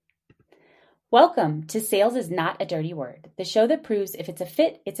Welcome to Sales is Not a Dirty Word, the show that proves if it's a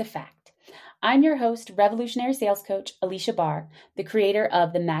fit, it's a fact. I'm your host, revolutionary sales coach, Alicia Barr, the creator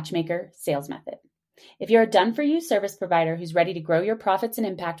of the Matchmaker Sales Method. If you're a done-for-you service provider who's ready to grow your profits and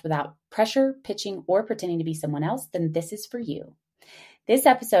impact without pressure, pitching, or pretending to be someone else, then this is for you. This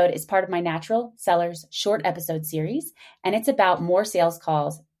episode is part of my Natural Sellers short episode series, and it's about more sales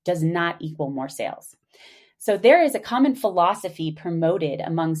calls does not equal more sales. So there is a common philosophy promoted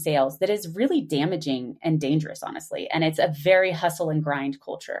among sales that is really damaging and dangerous, honestly. And it's a very hustle and grind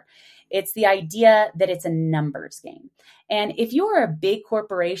culture. It's the idea that it's a numbers game. And if you're a big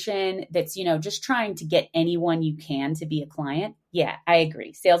corporation that's, just trying to get anyone you can to be a client, yeah, I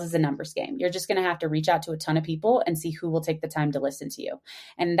agree. Sales is a numbers game. You're just going to have to reach out to a ton of people and see who will take the time to listen to you.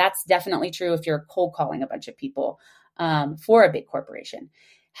 And that's definitely true if you're cold calling a bunch of people for a big corporation.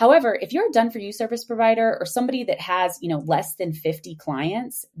 However, if you're a done-for-you service provider or somebody that has, less than 50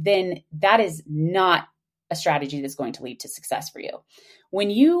 clients, then that is not a strategy that's going to lead to success for you. When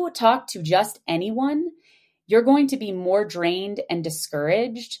you talk to just anyone, you're going to be more drained and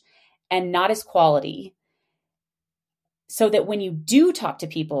discouraged and not as quality. So that when you do talk to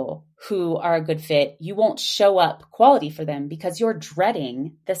people who are a good fit, you won't show up quality for them because you're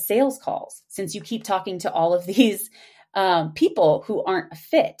dreading the sales calls since you keep talking to all of these people who aren't a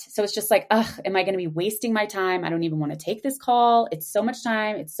fit. So it's just like, am I going to be wasting my time? I don't even want to take this call. It's so much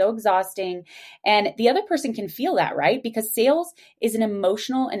time. It's so exhausting. And the other person can feel that, right? Because sales is an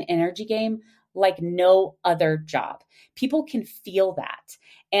emotional and energy game like no other job. People can feel that.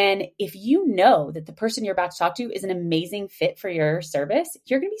 And if you know that the person you're about to talk to is an amazing fit for your service,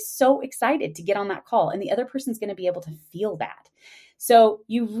 you're going to be so excited to get on that call. And the other person's going to be able to feel that. So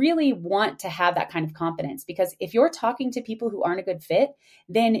you really want to have that kind of confidence because if you're talking to people who aren't a good fit,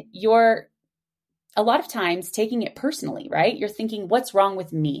 then you're a lot of times taking it personally, right? You're thinking, what's wrong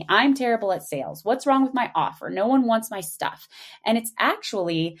with me? I'm terrible at sales. What's wrong with my offer? No one wants my stuff. And it's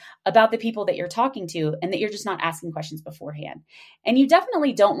actually about the people that you're talking to and that you're just not asking questions beforehand. And you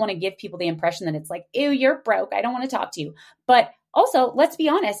definitely don't want to give people the impression that it's like, ew, you're broke. I don't want to talk to you. But also, let's be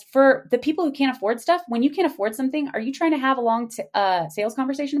honest, for the people who can't afford stuff, when you can't afford something, are you trying to have a long sales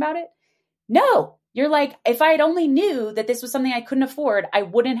conversation about it? No. You're like, if I had only knew that this was something I couldn't afford, I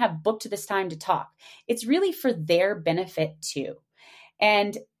wouldn't have booked this time to talk. It's really for their benefit too.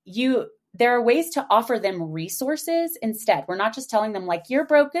 And there are ways to offer them resources instead. We're not just telling them like, you're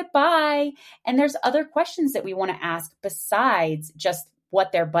broke, goodbye. And there's other questions that we want to ask besides just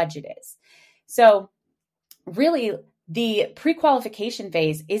what their budget is. So really, the pre-qualification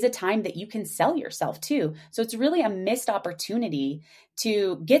phase is a time that you can sell yourself too. So it's really a missed opportunity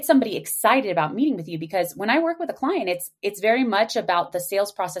to get somebody excited about meeting with you because when I work with a client, it's very much about the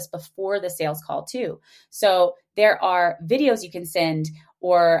sales process before the sales call too. So there are videos you can send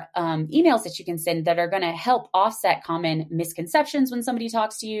or emails that you can send that are going to help offset common misconceptions when somebody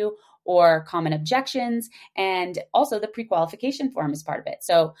talks to you or common objections. And also the pre-qualification form is part of it.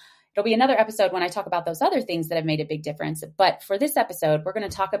 So it'll be another episode when I talk about those other things that have made a big difference. But for this episode, we're going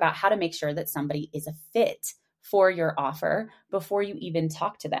to talk about how to make sure that somebody is a fit for your offer before you even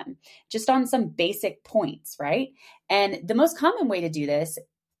talk to them, just on some basic points, right? And the most common way to do this,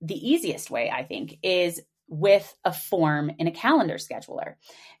 the easiest way, I think, is with a form in a calendar scheduler.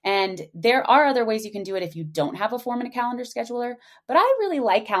 And there are other ways you can do it if you don't have a form in a calendar scheduler, but I really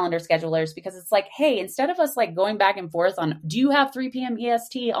like calendar schedulers because it's like, hey, instead of us like going back and forth on, do you have 3 p.m.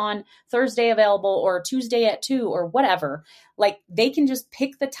 EST on Thursday available or Tuesday at 2 or whatever, like they can just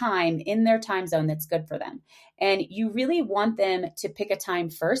pick the time in their time zone that's good for them. And you really want them to pick a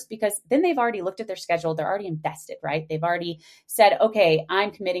time first because then they've already looked at their schedule. They're already invested, right? They've already said, okay, I'm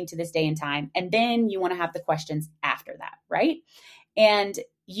committing to this day and time. And then you want to have the questions after that, right? And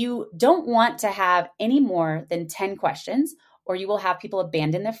you don't want to have any more than 10 questions or you will have people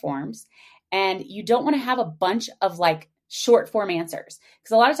abandon their forms. And you don't want to have a bunch of like short form answers.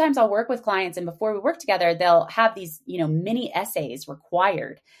 Because a lot of times I'll work with clients and before we work together, they'll have these, mini essays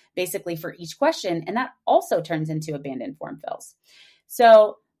required basically for each question. And that also turns into abandoned form fills.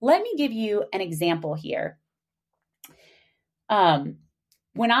 So let me give you an example here.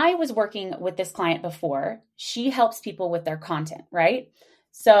 When I was working with this client before, she helps people with their content, right?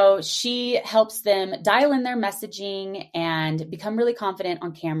 So she helps them dial in their messaging and become really confident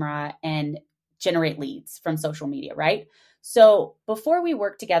on camera and generate leads from social media, right? So before we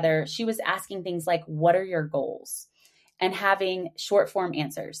worked together, she was asking things like, what are your goals? And having short form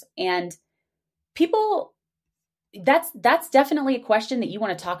answers. And people, that's definitely a question that you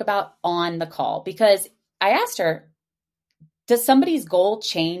want to talk about on the call because I asked her, does somebody's goal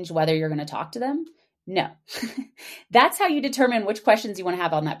change whether you're going to talk to them? No. That's how you determine which questions you want to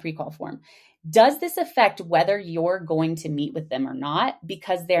have on that pre-qual form. Does this affect whether you're going to meet with them or not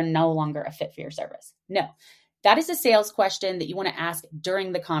because they're no longer a fit for your service? No. That is a sales question that you want to ask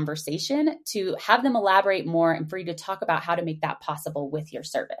during the conversation to have them elaborate more and for you to talk about how to make that possible with your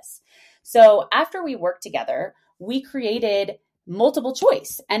service. So after we worked together, we created multiple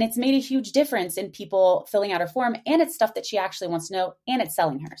choice, and it's made a huge difference in people filling out her form, and it's stuff that she actually wants to know, and it's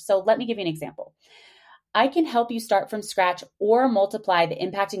selling her. So let me give you an example. I can help you start from scratch or multiply the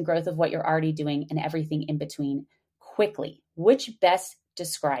impact and growth of what you're already doing and everything in between quickly. Which best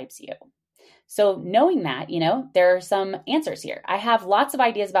describes you? So knowing that, there are some answers here. I have lots of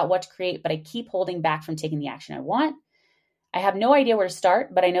ideas about what to create, but I keep holding back from taking the action I want. I have no idea where to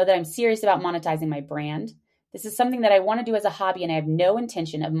start, but I know that I'm serious about monetizing my brand. This is something that I want to do as a hobby, and I have no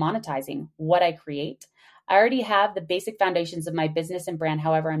intention of monetizing what I create. I already have the basic foundations of my business and brand.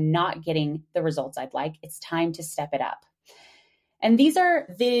 However, I'm not getting the results I'd like. It's time to step it up. And these are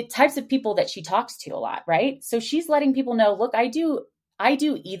the types of people that she talks to a lot, right? So she's letting people know, look, I do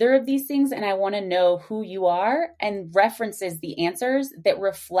either of these things, and I want to know who you are, and references the answers that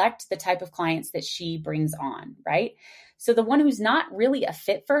reflect the type of clients that she brings on, right? So the one who's not really a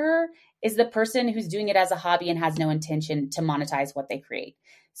fit for her is the person who's doing it as a hobby and has no intention to monetize what they create.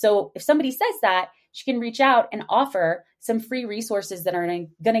 So if somebody says that, she can reach out and offer some free resources that are going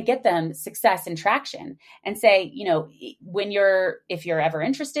to get them success and traction, and say, if you're ever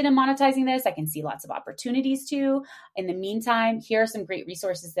interested in monetizing this, I can see lots of opportunities too. In the meantime, here are some great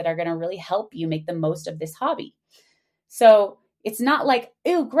resources that are going to really help you make the most of this hobby. So it's not like,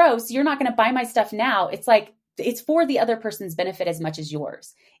 ew, gross, you're not going to buy my stuff now. It's like, it's for the other person's benefit as much as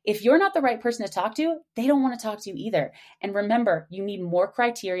yours. If you're not the right person to talk to, they don't want to talk to you either. And remember, you need more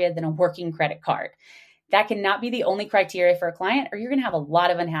criteria than a working credit card. That cannot be the only criteria for a client, or you're going to have a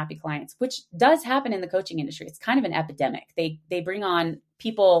lot of unhappy clients, which does happen in the coaching industry. It's kind of an epidemic. They bring on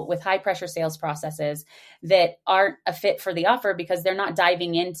people with high pressure sales processes that aren't a fit for the offer because they're not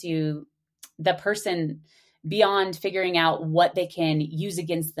diving into the person beyond figuring out what they can use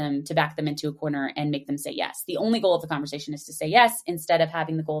against them to back them into a corner and make them say yes. The only goal of the conversation is to say yes, instead of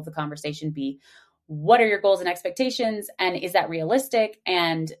having the goal of the conversation be, what are your goals and expectations? And is that realistic?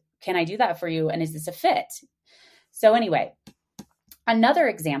 And can I do that for you? And is this a fit? So anyway, another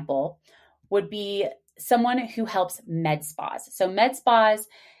example would be someone who helps med spas. So med spas,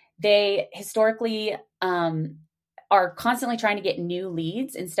 they historically are constantly trying to get new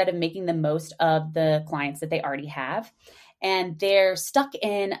leads instead of making the most of the clients that they already have. And they're stuck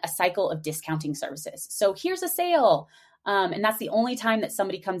in a cycle of discounting services. So here's a sale. And that's the only time that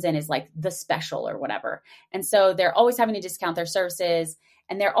somebody comes in is like the special or whatever. And so they're always having to discount their services.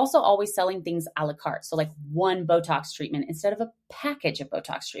 And they're also always selling things a la carte. So like one Botox treatment instead of a package of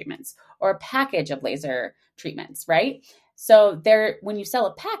Botox treatments or a package of laser treatments, right? So when you sell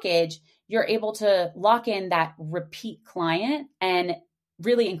a package, you're able to lock in that repeat client and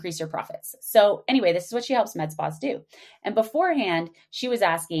really increase your profits. So anyway, this is what she helps med spas do. And beforehand, she was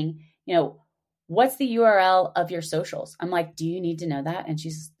asking, what's the URL of your socials? I'm like, do you need to know that? And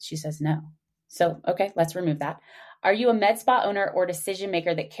she says no. So, okay, let's remove that. Are you a med spa owner or decision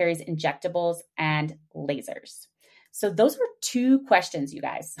maker that carries injectables and lasers? So those are two questions, you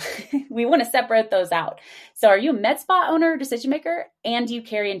guys. We want to separate those out. So are you a med spa owner or decision maker, and do you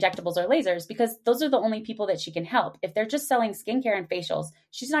carry injectables or lasers? Because those are the only people that she can help. If they're just selling skincare and facials,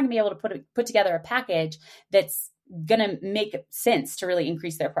 she's not going to be able to put together a package that's going to make sense to really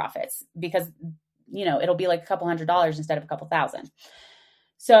increase their profits, because it'll be like a couple $100s instead of a couple $1,000.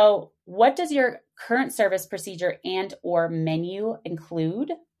 So what does your current service, procedure, and or menu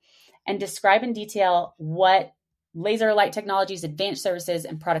include? And describe in detail what laser light technologies, advanced services,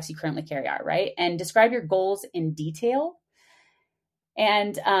 and products you currently carry are, right? And describe your goals in detail.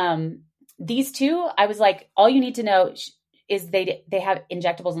 And these two, I was like, all you need to know is they have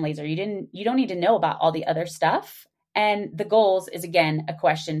injectables and laser. You don't need to know about all the other stuff. And the goals is, again, a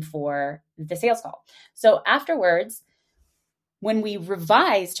question for the sales call. So afterwards, when we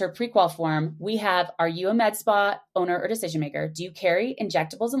revised her pre-qual form, we have, are you a med spa owner or decision maker? Do you carry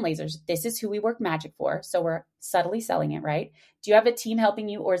injectables and lasers? This is who we work magic for. So we're subtly selling it, right? Do you have a team helping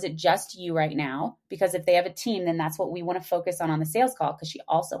you, or is it just you right now? Because if they have a team, then that's what we want to focus on the sales call, because she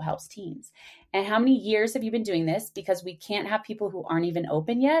also helps teams. And how many years have you been doing this? Because we can't have people who aren't even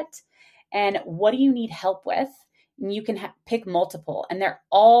open yet. And what do you need help with? And you can pick multiple, and they're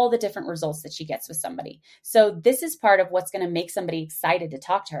all the different results that she gets with somebody. So this is part of what's going to make somebody excited to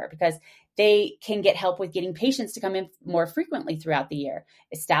talk to her, because they can get help with getting patients to come in more frequently throughout the year,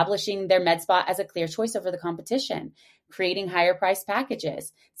 establishing their med spa as a clear choice over the competition, creating higher price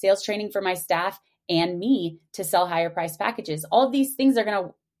packages, sales training for my staff and me to sell higher price packages. All of these things are going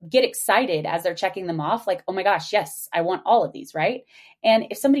to get excited as they're checking them off. Like, oh my gosh, yes, I want all of these, right? And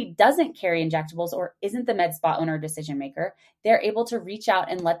if somebody doesn't carry injectables or isn't the med spa owner or decision maker, they're able to reach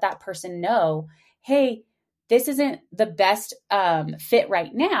out and let that person know, hey, this isn't the best fit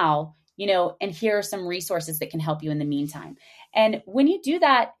right now, and here are some resources that can help you in the meantime. And when you do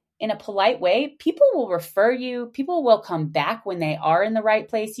that in a polite way, people will refer you. People will come back when they are in the right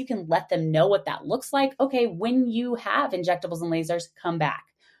place. You can let them know what that looks like. Okay, when you have injectables and lasers, come back,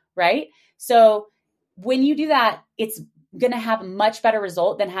 right? So when you do that, it's going to have a much better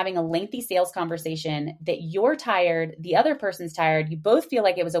result than having a lengthy sales conversation that you're tired, the other person's tired, you both feel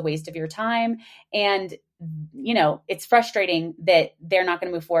like it was a waste of your time. And, it's frustrating that they're not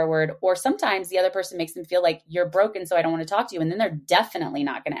going to move forward. Or sometimes the other person makes them feel like you're broken, so I don't want to talk to you. And then they're definitely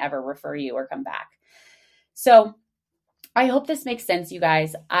not going to ever refer you or come back. So I hope this makes sense, you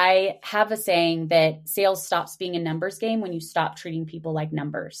guys. I have a saying that sales stops being a numbers game when you stop treating people like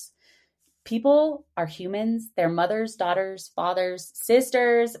numbers. People are humans. They're mothers, daughters, fathers,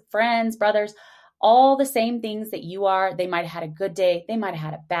 sisters, friends, brothers, all the same things that you are. They might have had a good day. They might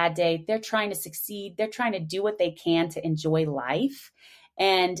have had a bad day. They're trying to succeed. They're trying to do what they can to enjoy life.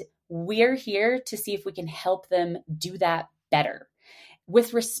 And we're here to see if we can help them do that better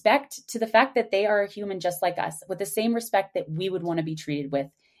with respect to the fact that they are a human just like us, with the same respect that we would want to be treated with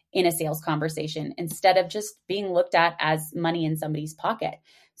in a sales conversation, instead of just being looked at as money in somebody's pocket.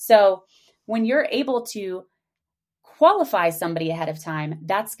 So when you're able to qualify somebody ahead of time,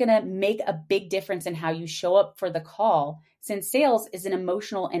 that's going to make a big difference in how you show up for the call, since sales is an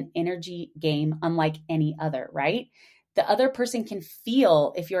emotional and energy game unlike any other, right? The other person can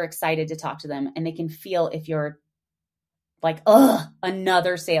feel if you're excited to talk to them, and they can feel if you're like,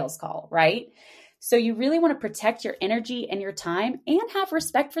 another sales call, right? So you really want to protect your energy and your time and have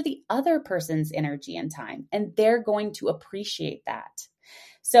respect for the other person's energy and time, and they're going to appreciate that.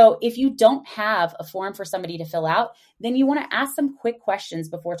 So if you don't have a form for somebody to fill out, then you want to ask some quick questions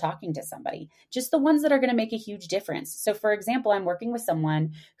before talking to somebody, just the ones that are going to make a huge difference. So for example, I'm working with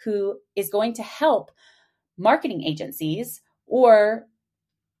someone who is going to help marketing agencies or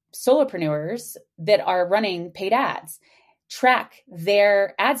solopreneurs that are running paid ads track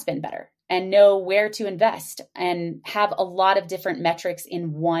their ad spend better and know where to invest and have a lot of different metrics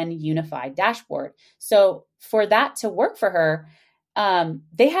in one unified dashboard. So for that to work for her,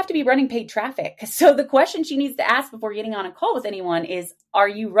 they have to be running paid traffic. So the question she needs to ask before getting on a call with anyone is, are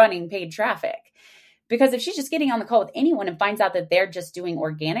you running paid traffic? Because if she's just getting on the call with anyone and finds out that they're just doing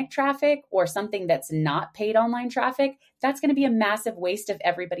organic traffic or something that's not paid online traffic, that's going to be a massive waste of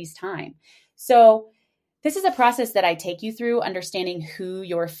everybody's time. So this is a process that I take you through, understanding who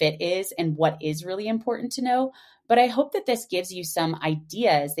your fit is and what is really important to know. But I hope that this gives you some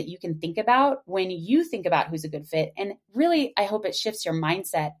ideas that you can think about when you think about who's a good fit. And really, I hope it shifts your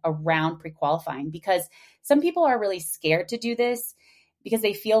mindset around pre-qualifying, because some people are really scared to do this because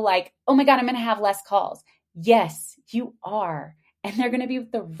they feel like, oh my God, I'm going to have less calls. Yes, you are. And they're going to be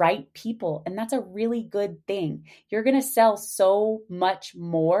with the right people. And that's a really good thing. You're going to sell so much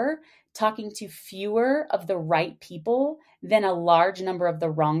more talking to fewer of the right people than a large number of the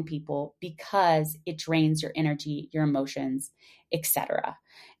wrong people, because it drains your energy, your emotions, etc.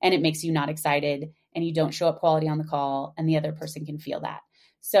 And it makes you not excited, and you don't show up quality on the call, and the other person can feel that.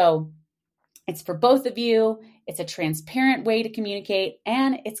 So it's for both of you. It's a transparent way to communicate,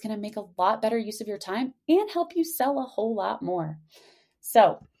 and it's going to make a lot better use of your time and help you sell a whole lot more.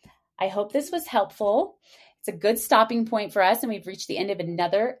 So I hope this was helpful. It's a good stopping point for us, and we've reached the end of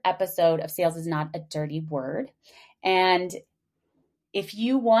another episode of Sales is Not a Dirty Word. And if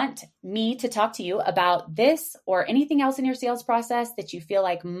you want me to talk to you about this or anything else in your sales process that you feel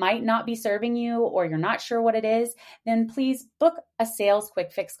like might not be serving you, or you're not sure what it is, then please book a sales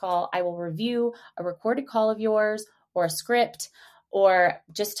quick fix call. I will review a recorded call of yours or a script, or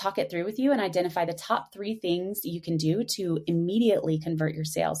just talk it through with you and identify the top 3 things you can do to immediately convert your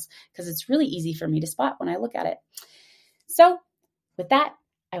sales, because it's really easy for me to spot when I look at it. So with that,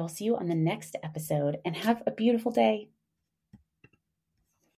 I will see you on the next episode, and have a beautiful day.